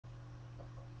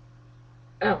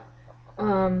Oh,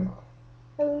 um,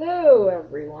 hello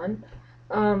everyone.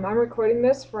 I'm recording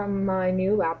this from my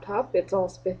new laptop. It's all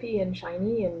spiffy and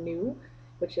shiny and new,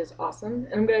 which is awesome.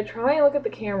 And I'm gonna try and look at the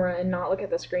camera and not look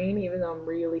at the screen, even though I'm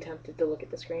really tempted to look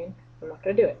at the screen. I'm not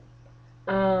gonna do it.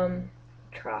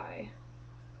 Try.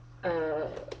 I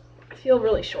feel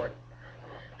really short.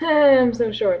 I'm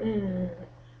so short.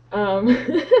 Um,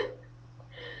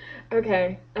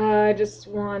 okay. I just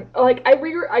want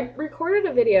I recorded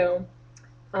a video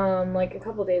like a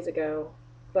couple days ago,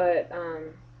 but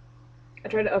I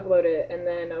tried to upload it and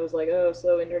then I was like, oh,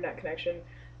 slow internet connection.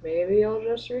 Maybe I'll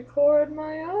just record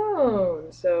my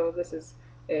own. So this is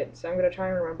it. So I'm gonna try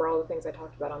and remember all the things I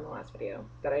talked about on the last video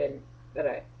that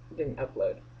I didn't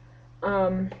upload.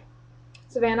 Um,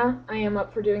 Savannah, I am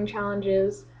up for doing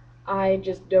challenges. I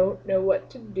just don't know what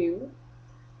to do.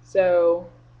 So,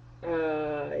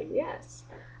 yes.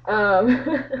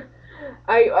 Um,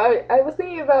 I was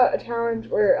thinking about a challenge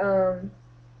where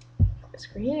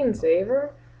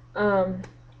screensaver, um,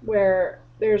 where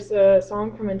there's a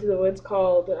song from Into the Woods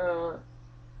called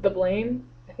 "The Blame."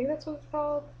 I think that's what it's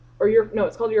called, or your no,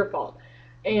 it's called "Your Fault,"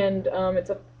 and it's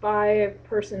a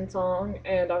five-person song.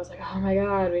 And I was like, oh my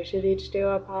god, we should each do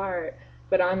a part.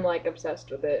 But I'm like obsessed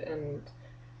with it, and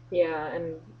yeah,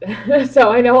 and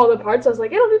so I know all the parts. I was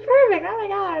like, it'll be perfect. Oh my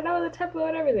god, I know the tempo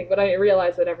and everything. But I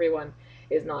realized that everyone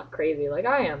is not crazy like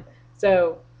I am,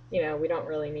 so we don't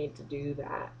really need to do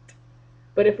that.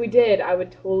 But if we did, I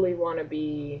would totally want to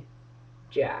be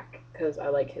Jack because I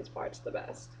like his parts the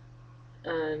best.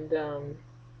 And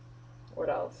what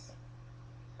else?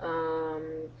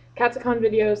 Um, Katsukon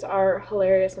videos are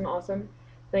hilarious and awesome.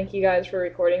 Thank you guys for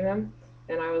recording them.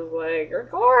 And I was like,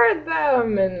 record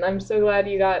them! And I'm so glad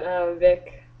you got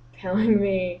Vic telling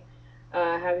me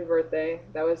happy birthday.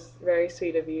 That was very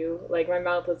sweet of you. Like, my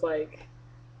mouth was like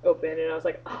open, and I was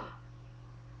like, oh,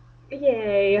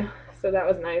 yay! So that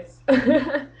was nice.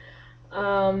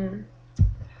 um,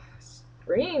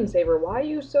 Screensaver, why are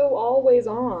you so always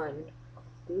on?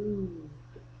 Ooh.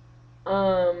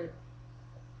 Um,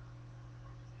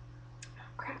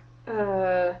 crap.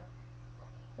 What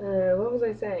was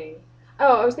I saying?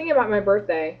 Oh, I was thinking about my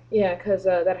birthday. Yeah, because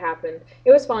that happened.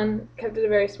 It was fun. Kept it a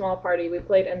very small party. We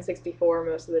played N64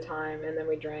 most of the time, and then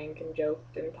we drank and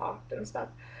joked and talked and stuff.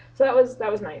 So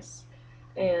that was nice.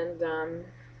 And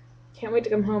can't wait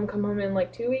to come home. Come home in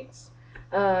like 2 weeks.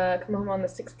 Come home on the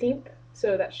 16th.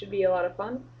 So that should be a lot of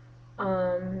fun.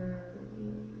 Um,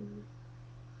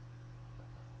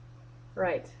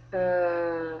 right.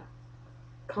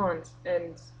 Cons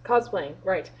and cosplaying.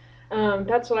 Right.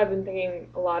 That's what I've been thinking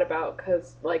a lot about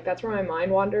because like that's where my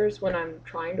mind wanders when I'm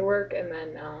trying to work, and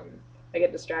then I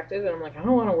get distracted and I'm like, I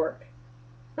don't want to work.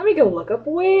 Let me go look up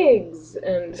wigs.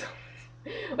 And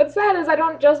what's sad is I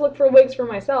don't just look for wigs for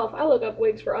myself. I look up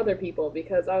wigs for other people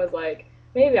because I was like,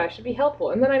 maybe I should be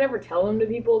helpful. And then I never tell them to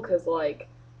people because like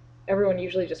everyone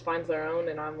usually just finds their own,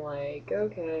 and I'm like,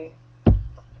 okay.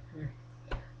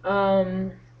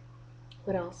 Um,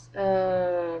 what else?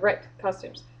 Right,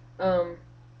 costumes. Um,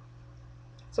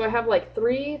 So I have like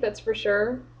three, that's for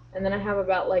sure, and then I have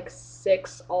about like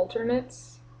six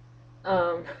alternates.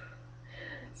 Um,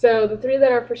 so the three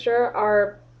that are for sure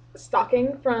are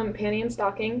Stocking from Panty and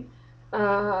Stocking,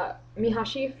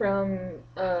 Mihashi from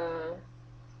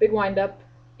Big Wind Up,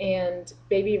 and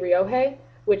Baby Ryohei,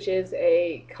 which is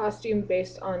a costume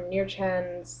based on Near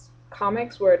Chan's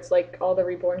comics, where it's like all the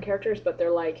reborn characters, but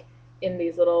they're like in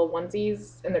these little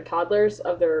onesies and they're toddlers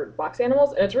of their box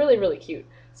animals, and it's really really cute.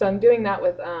 So I'm doing that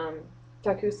with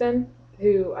Takusen,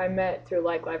 who I met through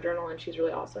like LiveJournal, and she's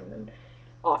really awesome and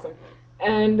awesome.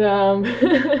 And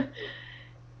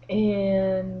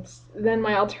and then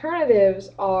my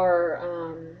alternatives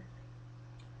are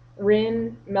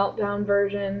Rin Meltdown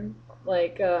version,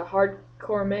 like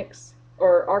hardcore mix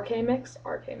or RK mix,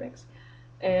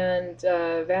 and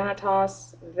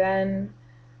Vanitas, then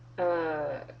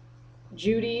uh,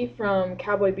 Judy from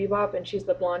Cowboy Bebop, and she's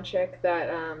the blonde chick that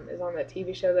is on that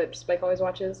TV show that Spike always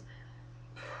watches.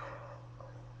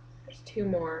 There's two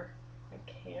more. I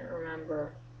can't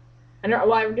remember. I know.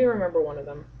 Well, I do remember one of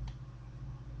them.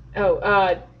 Oh,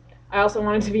 I also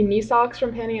wanted to be knee socks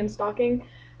from Panty and Stocking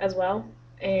as well,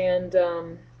 and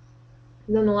and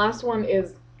then the last one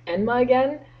is Enma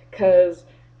again, because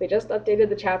they just updated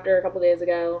the chapter a couple days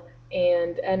ago,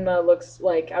 and Enma looks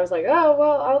like, I was like, oh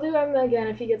well, I'll do Enma again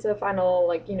if he gets a final,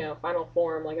 like, final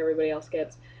form like everybody else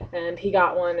gets. And he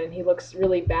got one, and he looks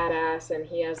really badass, and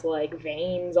he has like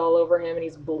veins all over him, and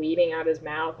he's bleeding out his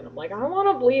mouth, and I'm like, I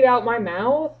want to bleed out my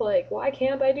mouth. Like, why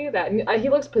can't I do that? And he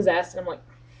looks possessed, and I'm like,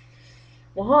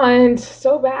 want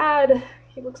so bad.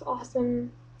 He looks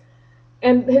awesome.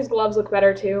 And his gloves look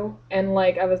better too. And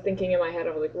like I was thinking in my head,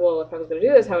 I was like, well, if I was gonna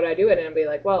do this, how would I do it? And I'd be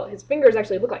like, well, his fingers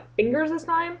actually look like fingers this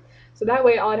time. So that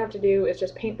way, all I'd have to do is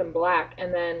just paint them black,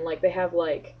 and then like they have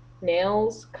like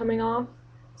nails coming off.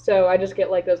 So I just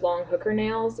get like those long hooker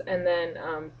nails, and then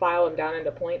file them down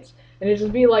into points, and it'd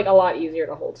just be like a lot easier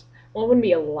to hold. Well, it wouldn't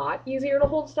be a lot easier to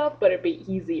hold stuff, but it'd be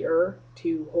easier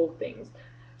to hold things.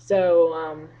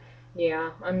 So yeah,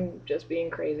 I'm just being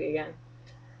crazy again.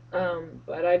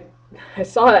 But I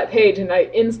saw that page and I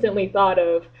instantly thought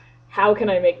of how can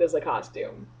I make this a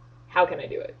costume? How can I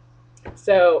do it?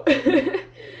 So,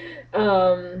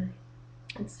 um,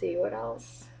 let's see what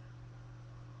else.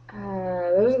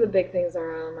 Those are the big things that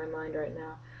are on my mind right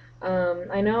now.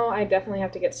 I know I definitely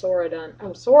have to get Sora done.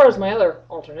 Oh, Sora's my other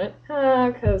alternate,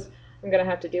 because I'm gonna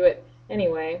have to do it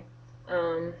anyway.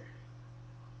 Um,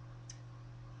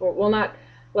 well, not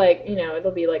like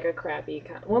it'll be like a crappy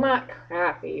kind. Well, not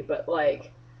crappy, but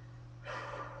like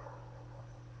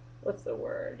what's the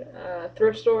word?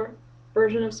 Thrift store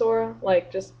version of Sora.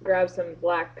 Like, just grab some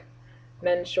black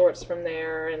men's shorts from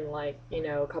there and, like,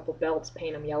 a couple belts,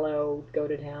 paint them yellow, go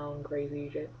to town, crazy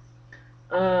shit.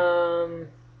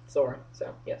 Sora.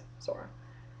 So, yes, Sora.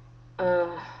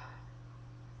 Uh,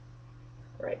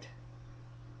 right.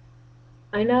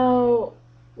 I know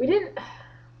we didn't.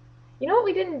 You know what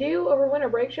we didn't do over winter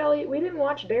break, Shelly? We didn't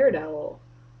watch Daredevil.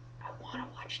 I want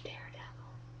to watch Daredevil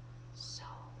so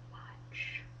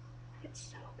much. It's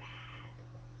so bad.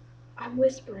 I'm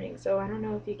whispering, so I don't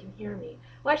know if you can hear me.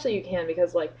 Well, actually, you can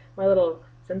because like my little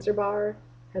sensor bar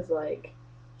has like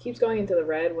keeps going into the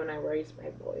red when I raise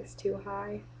my voice too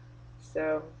high.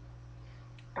 So,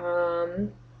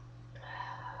 um,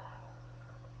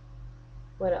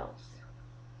 what else?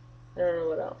 I don't know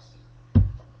what else.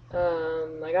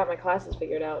 I got my classes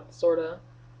figured out, sorta.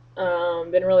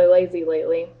 Been really lazy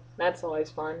lately. That's always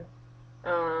fun.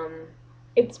 Um,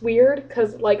 it's weird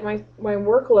because like my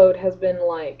workload has been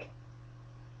like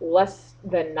less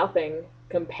than nothing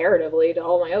comparatively to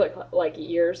all my other like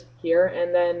years here,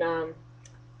 and then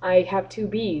I have two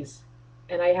B's,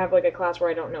 and I have like a class where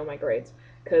I don't know my grades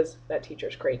because that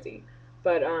teacher's crazy.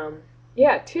 But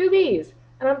yeah, two B's,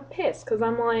 and I'm pissed because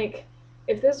I'm like,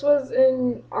 if this was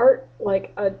in art,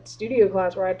 like a studio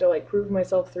class where I have to like prove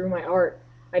myself through my art,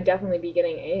 I'd definitely be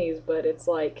getting A's. But it's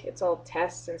like it's all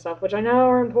tests and stuff, which I know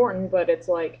are important, but it's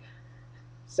like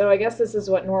so I guess this is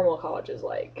what normal college is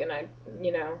like, and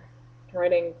you know,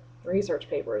 writing research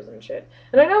papers and shit.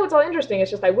 And I know it's all interesting.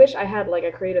 It's just I wish I had like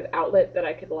a creative outlet that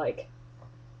I could like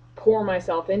pour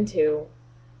myself into,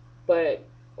 but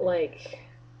like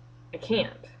I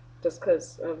can't just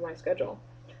because of my schedule.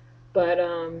 But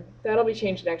that'll be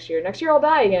changed next year. Next year I'll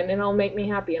die again, and it'll make me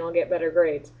happy, and I'll get better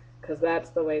grades because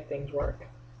that's the way things work.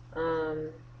 Um,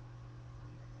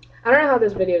 I don't know how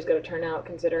this video is going to turn out,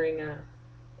 considering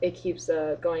it keeps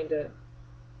going to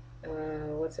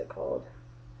what's it called?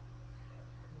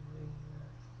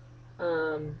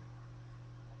 Um,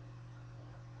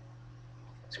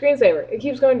 Screensaver. It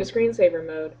keeps going to screensaver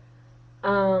mode.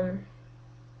 Um,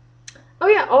 oh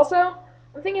yeah, also,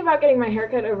 I'm thinking about getting my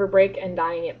haircut over break and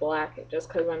dyeing it black just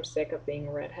because I'm sick of being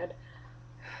a redhead.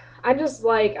 I just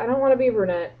like, I don't want to be a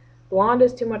brunette. Blonde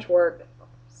is too much work.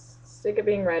 Sick of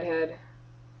being redhead.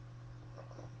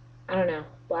 I don't know.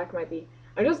 Black might be.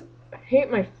 I just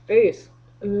hate my face.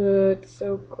 Ugh, it's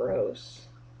so gross.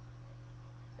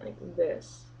 Like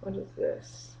this. What is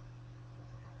this?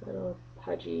 Little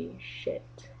pudgy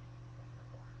shit.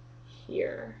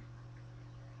 Here.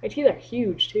 My teeth are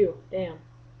huge too. Damn.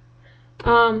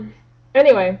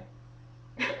 Anyway.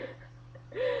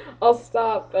 I'll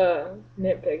stop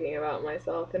nitpicking about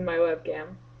myself in my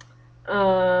webcam.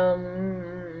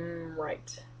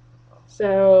 Right.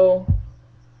 So,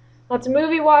 lots of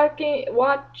movie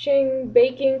watching,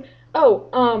 baking.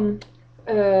 Oh,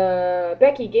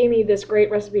 Becky gave me this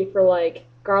great recipe for like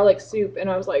garlic soup, and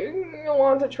I was like, I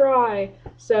want to try.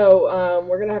 So,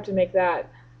 we're gonna have to make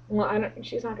that. Well, I don't.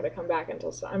 She's not gonna come back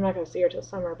until I'm not gonna see her till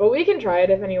summer, but we can try it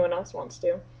if anyone else wants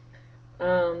to.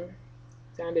 Um,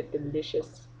 Sounded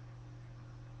delicious.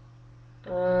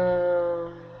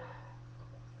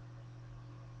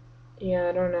 Yeah,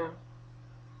 I don't know.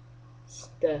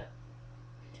 Stuh.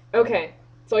 Okay,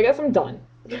 so I guess I'm done.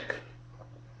 Look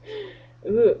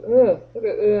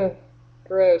at,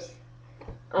 gross.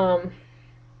 Um,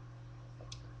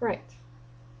 right.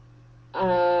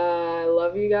 I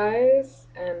love you guys,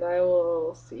 and I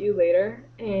will see you later.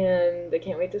 And I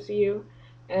can't wait to see you.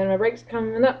 And my break's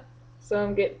coming up, so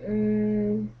I'm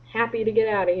getting happy to get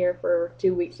out of here for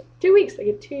 2 weeks. 2 weeks. I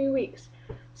get 2 weeks.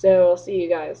 So I'll see you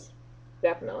guys,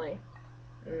 definitely.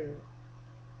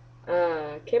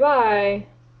 Okay, bye.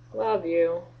 Love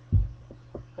you.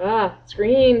 Ah,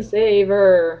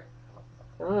 screensaver.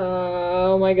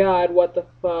 Oh my god, what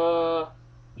the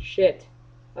shit.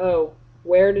 Oh,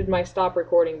 where did my stop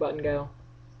recording button go?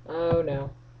 Oh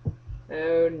no.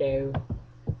 Oh no.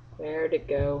 Where'd it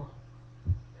go?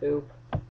 Poop.